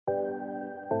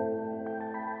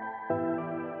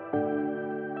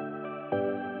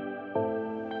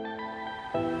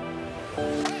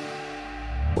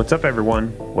What's up,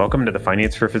 everyone? Welcome to the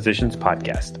Finance for Physicians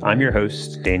podcast. I'm your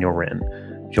host, Daniel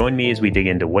Wren. Join me as we dig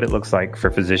into what it looks like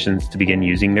for physicians to begin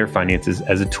using their finances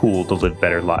as a tool to live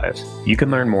better lives. You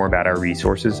can learn more about our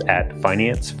resources at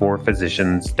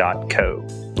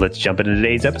financeforphysicians.co. Let's jump into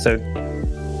today's episode.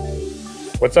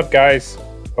 What's up, guys?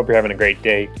 Hope you're having a great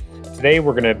day. Today,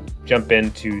 we're going to jump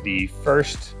into the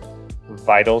first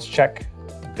vitals check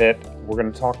that we're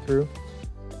going to talk through.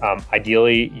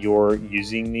 Ideally, you're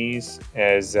using these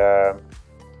as,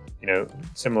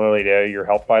 similarly to your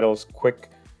health vitals,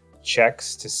 quick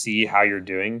checks to see how you're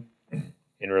doing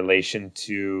in relation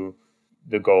to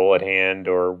the goal at hand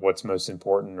or what's most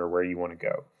important or where you want to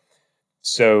go.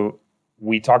 So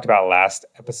we talked about last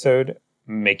episode,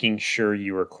 making sure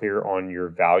you are clear on your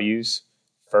values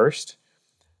first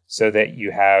so that you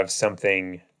have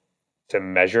something to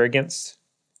measure against.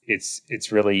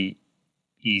 It's really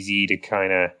easy to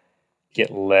kind of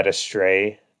get led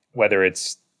astray, whether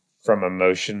it's from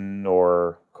emotion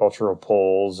or cultural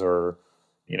pulls or,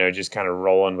 just kind of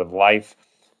rolling with life.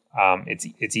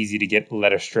 It's easy to get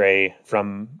led astray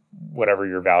from whatever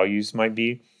your values might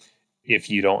be if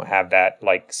you don't have that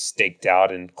staked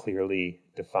out and clearly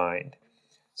defined.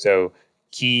 So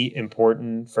key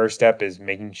important first step is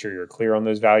making sure you're clear on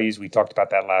those values. We talked about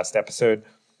that last episode,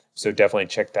 so definitely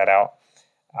check that out.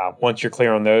 Once you're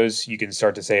clear on those, you can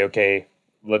start to say, okay,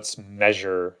 let's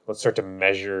start to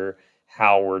measure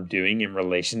how we're doing in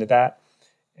relation to that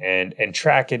and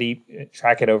track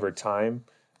it over time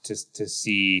to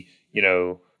see,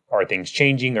 are things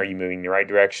changing? Are you moving in the right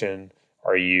direction?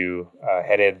 Are you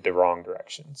headed the wrong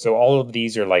direction? So all of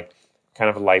these are kind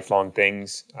of lifelong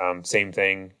things. Same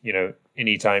thing,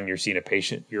 anytime you're seeing a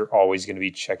patient, you're always going to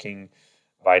be checking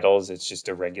vitals. It's just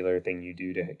a regular thing you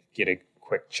do to get a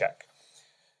quick check.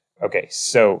 Okay,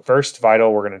 so first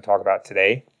vital we're going to talk about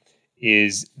today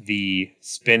is the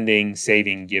spending,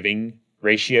 saving, giving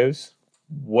ratios.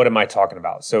 What am I talking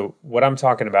about? So what I'm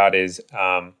talking about is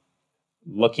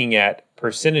looking at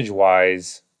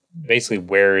percentage-wise, basically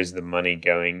where is the money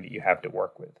going that you have to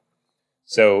work with.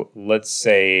 So let's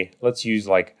use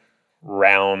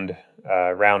round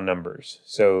numbers.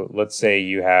 So let's say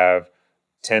you have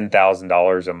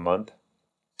 $10,000 a month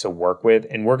to work with.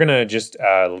 And we're going to just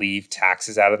leave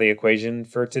taxes out of the equation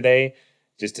for today,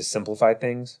 just to simplify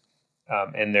things.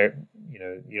 And there,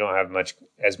 you don't have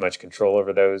as much control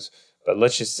over those, but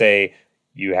let's just say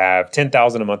you have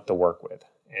 $10,000 a month to work with.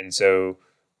 And so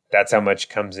that's how much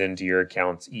comes into your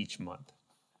accounts each month.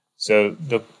 So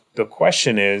the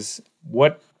question is,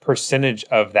 what percentage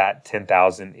of that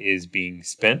 $10,000 is being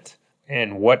spent,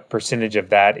 and what percentage of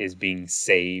that is being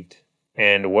saved,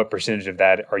 and what percentage of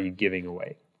that are you giving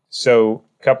away? So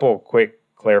a couple of quick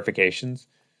clarifications.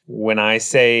 When I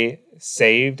say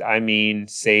saved, I mean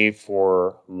saved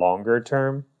for longer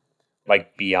term,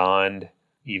 like beyond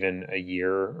even a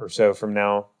year or so from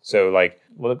now. So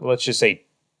let's just say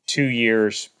 2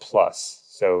 years plus.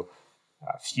 So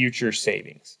future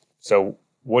savings. So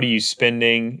what are you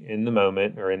spending in the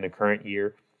moment or in the current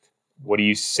year? What are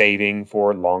you saving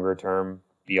for longer term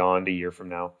beyond a year from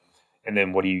now? And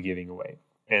then what are you giving away?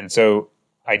 And so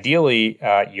ideally,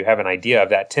 you have an idea of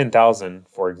that 10,000,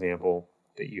 for example,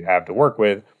 that you have to work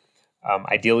with.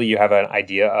 Ideally, you have an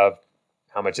idea of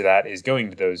how much of that is going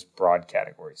to those broad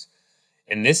categories.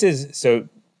 And this is, so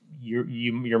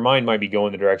your mind might be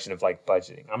going the direction of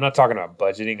budgeting. I'm not talking about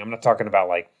budgeting. I'm not talking about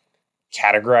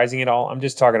categorizing it all. I'm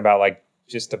just talking about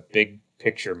just a big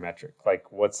picture metric.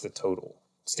 What's the total?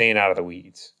 Staying out of the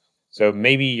weeds. So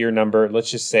maybe your number,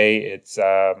 let's just say it's,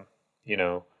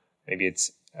 maybe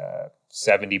it's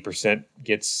 70%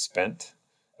 gets spent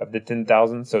of the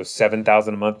 10,000. So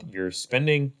 7,000 a month you're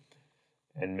spending,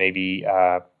 and maybe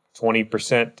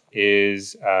 20%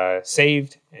 is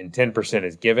saved and 10%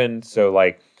 is given. So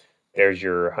there's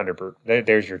your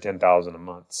there's your 10,000 a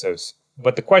month. So,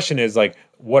 but the question is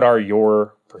what are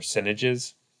your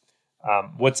percentages?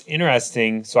 What's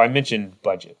interesting? So I mentioned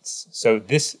budgets. So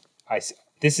this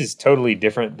is totally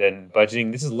different than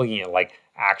budgeting. This is looking at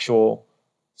actual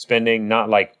spending, not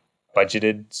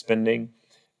budgeted spending.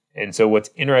 And so what's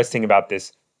interesting about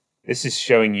this is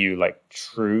showing you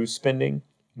true spending.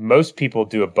 Most people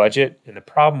do a budget, and the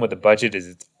problem with a budget is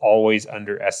it's always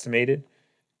underestimated.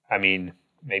 I mean,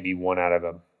 maybe 1 out of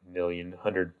a million,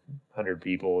 100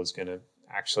 people is going to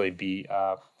actually be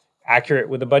accurate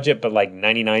with a budget, but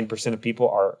 99% of people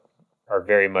are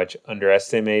very much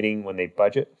underestimating when they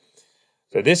budget.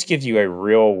 So this gives you a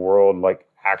real world,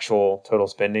 actual total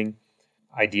spending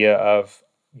idea of,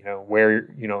 where,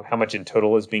 how much in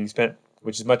total is being spent,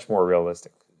 which is much more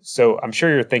realistic. So I'm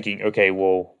sure you're thinking, okay,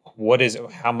 well,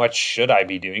 how much should I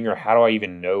be doing, or how do I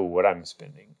even know what I'm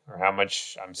spending? or how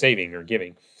much I'm saving or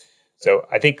giving. So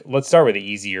I think let's start with the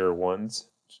easier ones.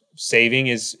 Saving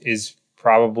is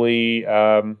probably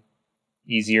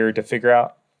easier to figure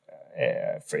out.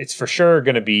 It's for sure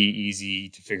going to be easy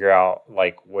to figure out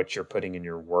like what you're putting in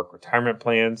your work retirement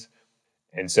plans.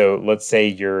 And so let's say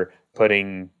you're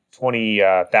putting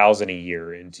 $20,000 a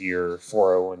year into your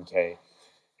 401k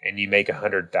and you make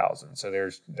 $100,000.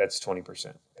 So that's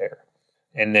 20% there.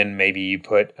 And then maybe you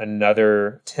put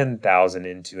another $10,000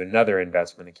 into another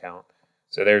investment account.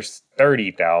 So there's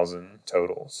 30,000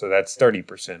 total. So that's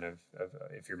 30% of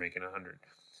if you're making 100.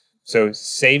 So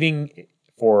saving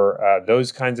for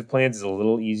those kinds of plans is a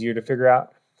little easier to figure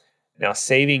out. Now,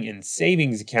 saving in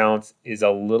savings accounts is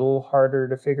a little harder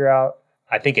to figure out.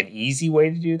 I think an easy way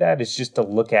to do that is just to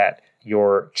look at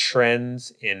your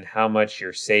trends in how much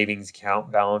your savings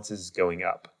account balance is going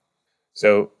up.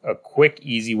 So a quick,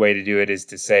 easy way to do it is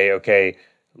to say, okay,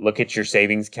 look at your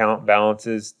savings account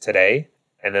balances today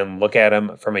and then look at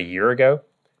them from a year ago.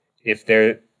 If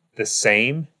they're the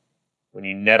same, when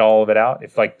you net all of it out,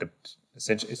 if like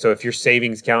so if your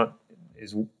savings account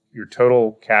is your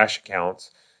total cash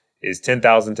accounts is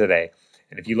 10,000 today,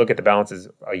 and if you look at the balances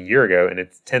a year ago and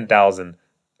it's 10,000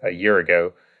 a year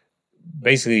ago,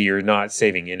 basically you're not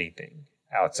saving anything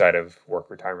outside of work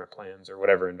retirement plans or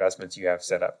whatever investments you have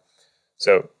set up.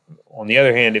 So on the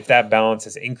other hand, if that balance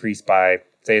has increased by,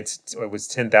 say it was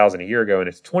 10,000 a year ago and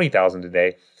it's 20,000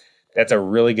 today, that's a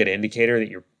really good indicator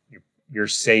that you're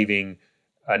saving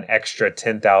an extra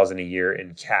 10,000 a year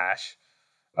in cash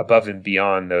above and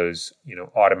beyond those,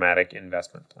 automatic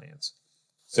investment plans.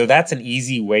 So that's an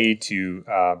easy way to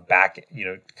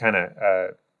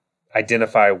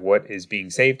identify what is being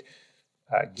saved.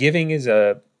 Giving is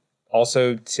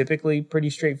also typically pretty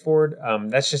straightforward.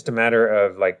 That's just a matter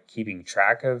of like keeping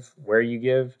track of where you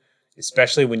give,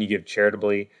 especially when you give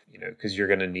charitably, because you're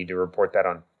going to need to report that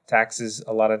on taxes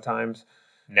a lot of times.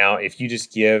 Now, if you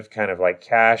just give kind of like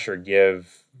cash or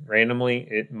give randomly,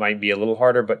 it might be a little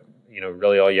harder, but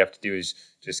really all you have to do is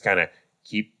just kind of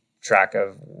keep track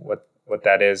of what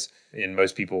that is. And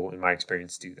most people, in my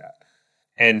experience, do that.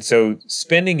 And so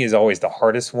spending is always the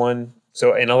hardest one.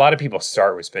 And a lot of people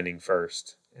start with spending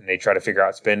first and they try to figure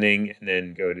out spending and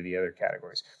then go to the other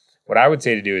categories. What I would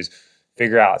say to do is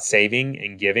figure out saving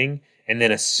and giving and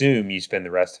then assume you spend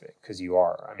the rest of it because you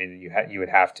are. I mean, you would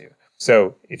have to.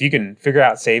 So if you can figure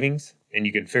out savings and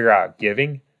you can figure out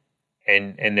giving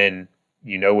and then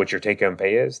what your take-home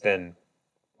pay is, then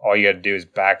all you got to do is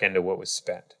back into what was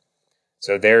spent.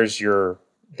 So there's your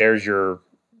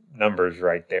numbers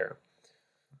right there.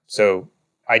 So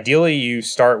ideally you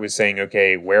start with saying,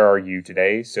 okay, where are you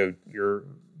today? So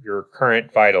your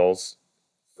current vitals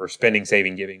for spending,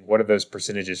 saving, giving, what are those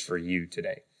percentages for you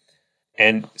today?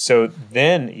 And so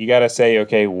then you got to say,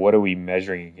 okay, what are we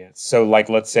measuring against? So like,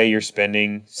 let's say you're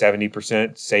spending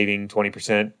 70%, saving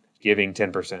 20%, giving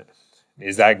 10%.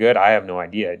 Is that good? I have no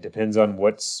idea. It depends on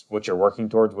what you're working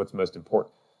towards, what's most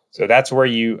important. So that's where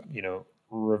you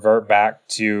revert back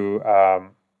to,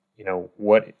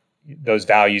 what those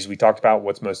values we talked about,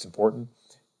 what's most important.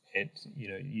 And,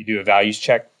 you do a values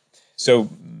check. So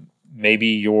maybe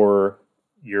your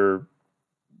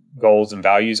goals and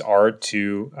values are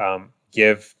to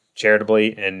give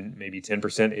charitably, and maybe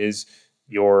 10% is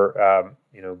your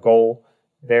goal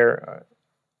there,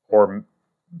 or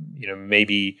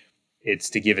maybe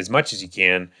it's to give as much as you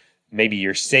can. Maybe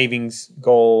your savings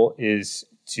goal is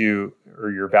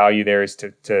or your value there is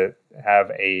to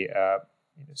have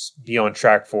be on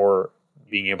track for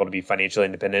being able to be financially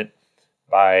independent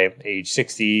by age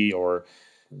 60 or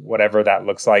whatever that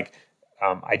looks like.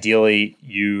 Ideally,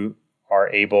 you are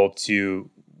able to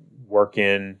work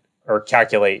in or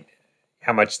calculate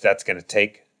how much that's going to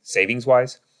take savings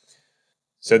wise.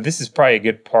 So this is probably a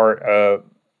good part of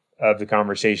the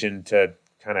conversation to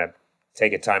kind of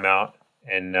take a time out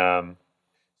and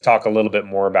talk a little bit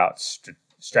more about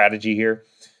strategy here.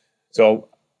 So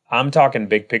I'm talking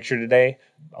big picture today.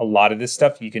 A lot of this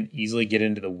stuff you can easily get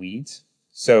into the weeds.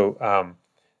 So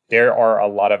there are a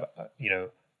lot of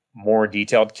more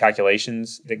detailed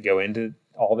calculations that go into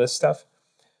all this stuff.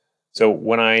 So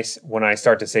when I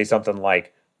start to say something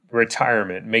like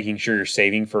retirement, making sure you're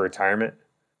saving for retirement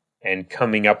and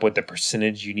coming up with the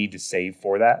percentage you need to save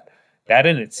for that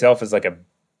in itself is like a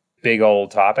big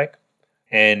old topic,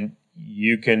 and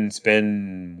you can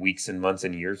spend weeks and months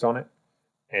and years on it.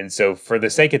 And so for the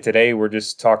sake of today, we're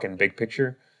just talking big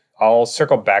picture. I'll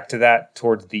circle back to that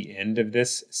towards the end of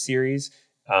this series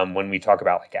when we talk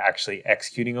about like actually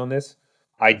executing on this.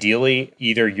 Ideally,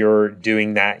 either you're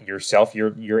doing that yourself,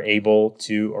 you're able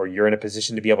to, or you're in a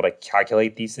position to be able to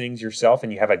calculate these things yourself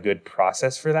and you have a good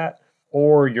process for that,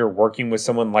 or you're working with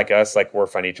someone like us, like we're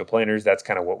financial planners. That's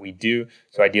kind of what we do.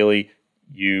 So ideally,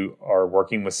 you are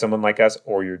working with someone like us,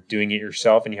 or you're doing it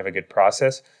yourself and you have a good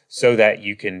process so that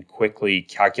you can quickly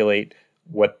calculate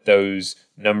what those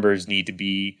numbers need to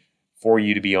be for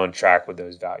you to be on track with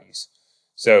those values.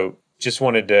 So just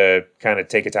wanted to kind of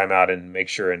take a time out and make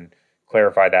sure and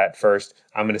clarify that first.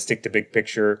 I'm going to stick to big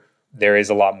picture. There is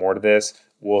a lot more to this.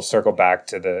 We'll circle back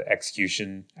to the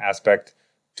execution aspect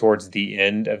towards the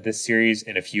end of this series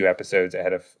in a few episodes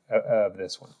ahead of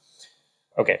this one.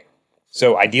 Okay.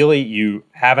 So ideally, you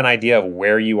have an idea of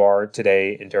where you are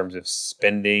today in terms of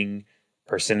spending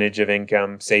percentage of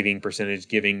income, saving percentage,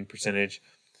 giving percentage,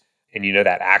 and you know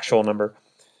that actual number.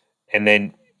 And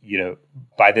then,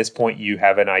 by this point, you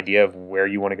have an idea of where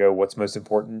you want to go, what's most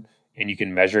important, and you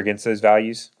can measure against those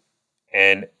values.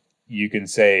 And you can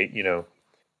say,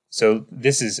 so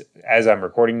this is, as I'm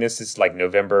recording this is like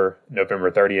November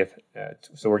 30th.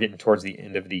 So we're getting towards the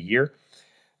end of the year.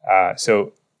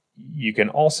 So you can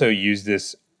also use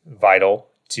this vital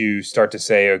to start to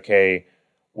say, okay,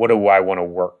 what do I want to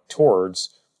work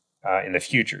towards in the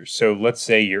future? So let's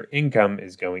say your income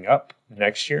is going up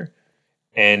next year.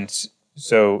 And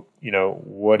so,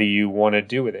 what do you want to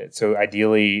do with it? So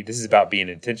ideally, this is about being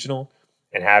intentional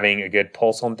and having a good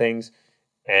pulse on things.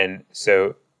 And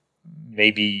so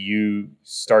maybe you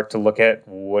start to look at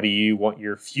what do you want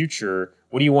your future,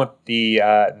 what do you want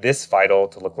this vital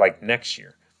to look like next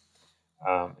year?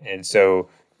 And so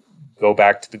go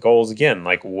back to the goals again.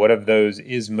 Like, what of those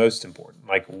is most important?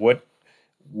 Like, which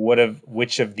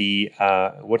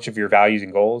of your values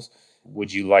and goals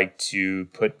would you like to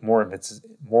put more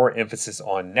emphasis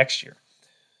on next year?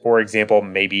 For example,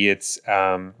 maybe it's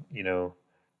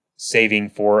saving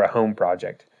for a home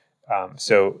project.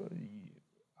 So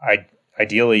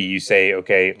ideally, you say,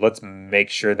 okay, let's make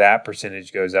sure that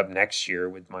percentage goes up next year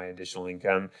with my additional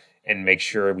income, and make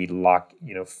sure we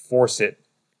force it.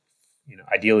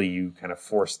 Ideally, you kind of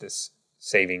force this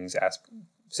savings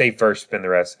save first, spend the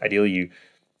rest. Ideally, you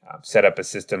set up a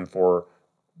system for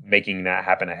making that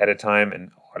happen ahead of time and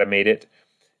automate it,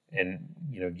 and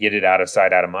get it out of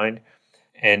sight, out of mind,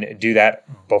 and do that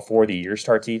before the year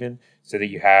starts, even so that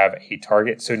you have a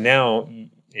target. So now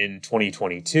in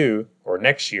 2022 or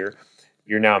next year,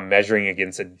 you're now measuring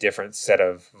against a different set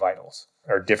of vitals,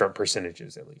 or different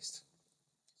percentages at least.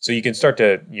 So you can start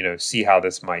to see how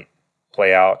this might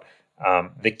play out.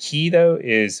 The key though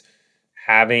is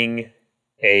having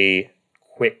a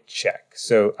quick check.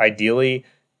 So ideally,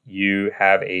 you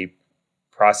have a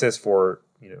process for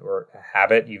or a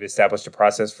habit. You've established a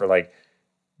process for like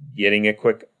getting a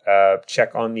quick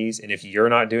check on these. And if you're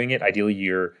not doing it, ideally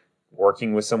you're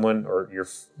working with someone, or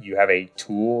you have a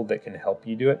tool that can help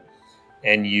you do it,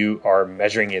 and you are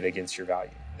measuring it against your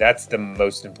value. That's the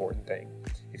most important thing.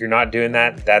 If you're not doing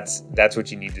that, that's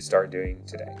what you need to start doing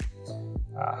today.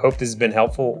 Hope this has been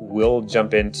helpful. We'll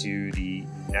jump into the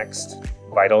next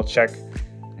vital check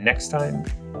next time.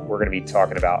 We're going to be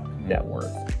talking about net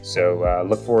worth. So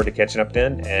look forward to catching up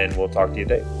then, and we'll talk to you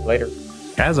later.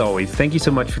 As always, thank you so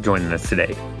much for joining us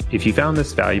today. If you found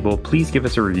this valuable, please give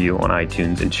us a review on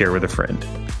iTunes and share with a friend.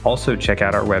 Also, check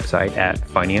out our website at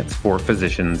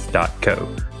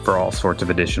financeforphysicians.co for all sorts of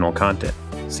additional content.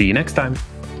 See you next time.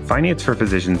 Finance for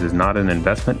Physicians is not an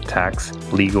investment, tax,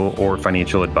 legal, or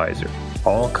financial advisor.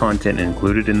 All content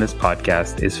included in this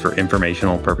podcast is for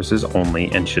informational purposes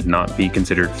only and should not be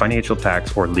considered financial,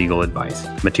 tax, or legal advice.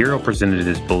 Material presented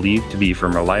is believed to be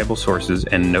from reliable sources,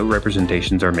 and no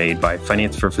representations are made by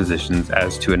Finance for Physicians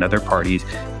as to another party's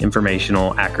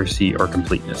informational accuracy or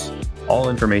completeness. All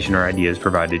information or ideas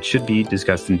provided should be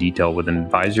discussed in detail with an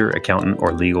advisor, accountant,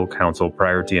 or legal counsel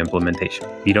prior to implementation.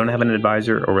 If you don't have an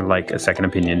advisor or would like a second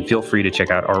opinion, feel free to check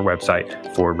out our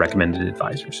website for recommended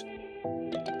advisors.